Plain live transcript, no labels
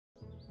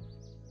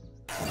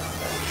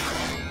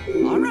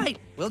All right,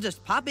 we'll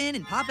just pop in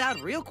and pop out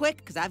real quick,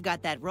 because I've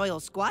got that Royal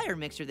Squire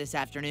mixer this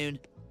afternoon.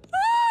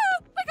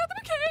 Ah! I got the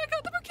bouquet, I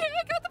got the bouquet,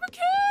 I got the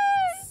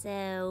bouquet!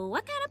 So,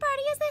 what kind of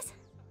party is this?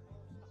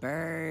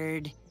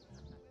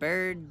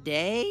 Bird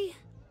day?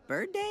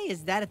 Bird day?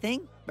 Is that a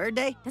thing? Bird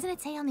day? Doesn't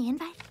it say on the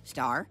invite?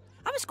 Star,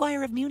 I'm a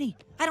Squire of Muni.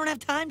 I don't have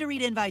time to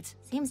read invites.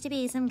 Seems to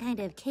be some kind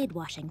of kid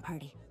washing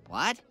party.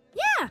 What?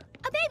 Yeah,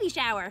 a baby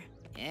shower.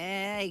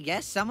 I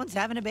guess someone's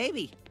having a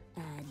baby.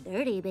 A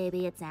dirty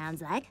baby, it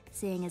sounds like,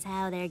 seeing as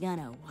how they're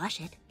gonna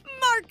wash it.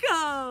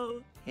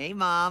 Marco! Hey,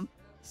 Mom.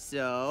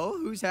 So,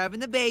 who's having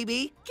the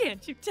baby?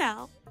 Can't you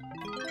tell?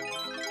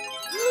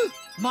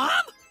 Mom?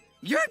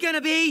 You're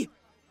gonna be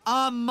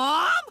a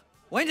mom?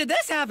 When did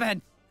this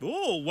happen?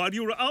 Oh, while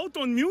you're out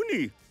on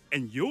Muni.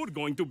 And you're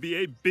going to be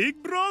a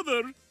big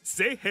brother.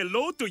 Say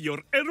hello to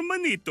your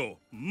hermanito,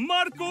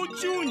 Marco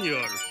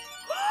Jr.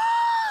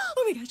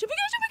 Oh my gosh, oh my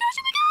gosh, oh my gosh,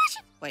 oh my gosh!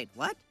 Wait,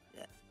 what?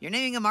 You're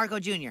naming him Marco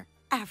Jr.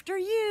 After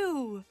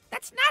you.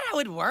 That's not how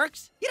it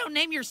works. You don't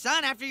name your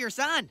son after your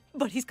son.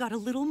 But he's got a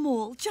little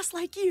mole just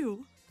like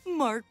you.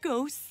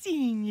 Marco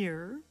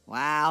Sr.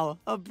 Wow,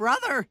 a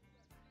brother.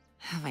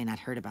 Have I not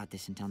heard about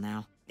this until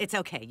now? It's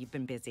okay, you've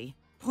been busy.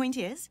 Point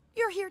is,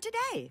 you're here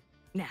today.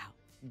 Now,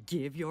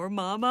 give your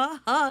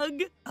mama a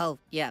hug. Oh,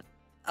 yeah.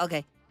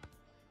 Okay.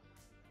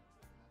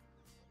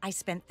 I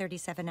spent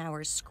 37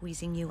 hours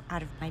squeezing you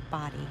out of my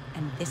body,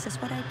 and this is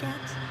what I get?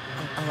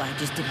 I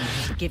just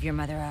didn't. Give your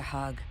mother a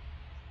hug.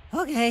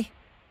 Okay.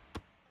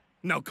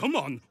 Now come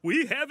on,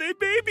 we have a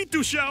baby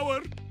to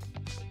shower.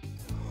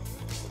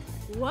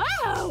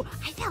 Whoa!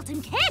 I felt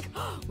him kick!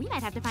 We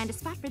might have to find a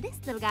spot for this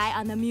little guy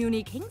on the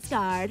Muni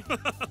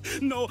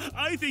Kingsguard. No,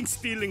 I think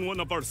stealing one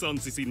of our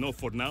sons is enough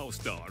for now,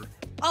 Star.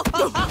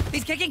 Oh,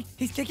 he's kicking!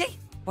 He's kicking!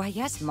 Why,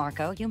 yes,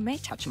 Marco, you may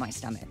touch my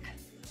stomach.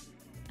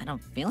 I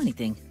don't feel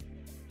anything.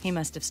 He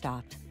must have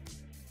stopped.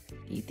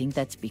 You think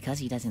that's because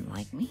he doesn't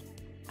like me?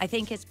 I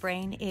think his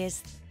brain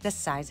is the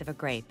size of a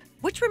grape.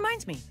 Which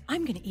reminds me,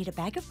 I'm gonna eat a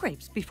bag of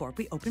grapes before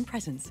we open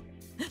presents.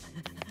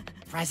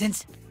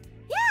 Presents?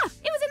 Yeah,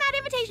 it was in that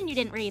invitation you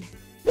didn't read.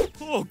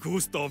 Oh,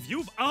 Gustav,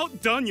 you've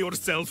outdone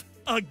yourself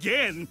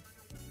again.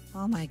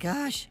 Oh my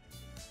gosh.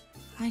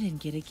 I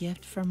didn't get a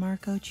gift from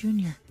Marco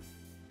Jr.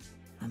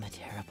 I'm a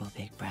terrible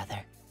big brother.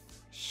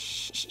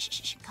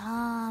 Shh.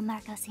 Calm,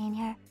 Marco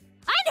Sr.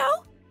 I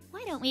know!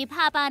 Why don't we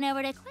pop on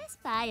over to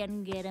Quest Buy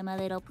and get him a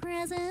little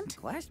present?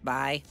 Quest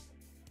buy?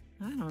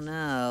 I don't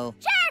know.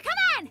 Sure, come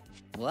on!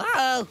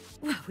 Whoa!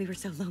 Well, we were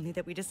so lonely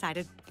that we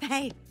decided,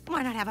 hey,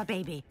 why not have a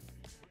baby?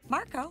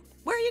 Marco,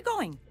 where are you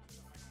going?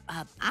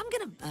 I'm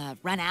gonna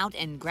run out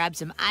and grab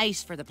some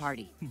ice for the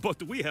party.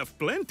 But we have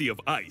plenty of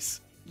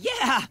ice.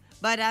 Yeah,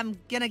 but I'm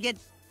gonna get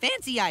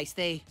fancy ice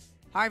they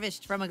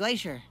harvest from a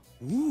glacier.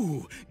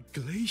 Ooh,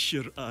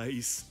 glacier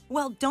ice.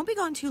 Well, don't be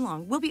gone too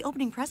long. We'll be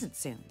opening presents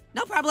soon.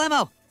 No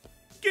problemo.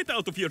 Get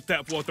out of your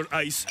tap water,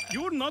 ice.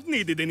 You're not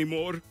needed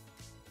anymore.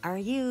 Are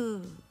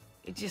you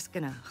just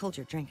gonna hold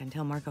your drink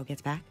until Marco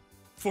gets back?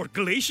 For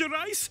glacier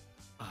ice?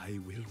 I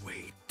will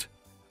wait.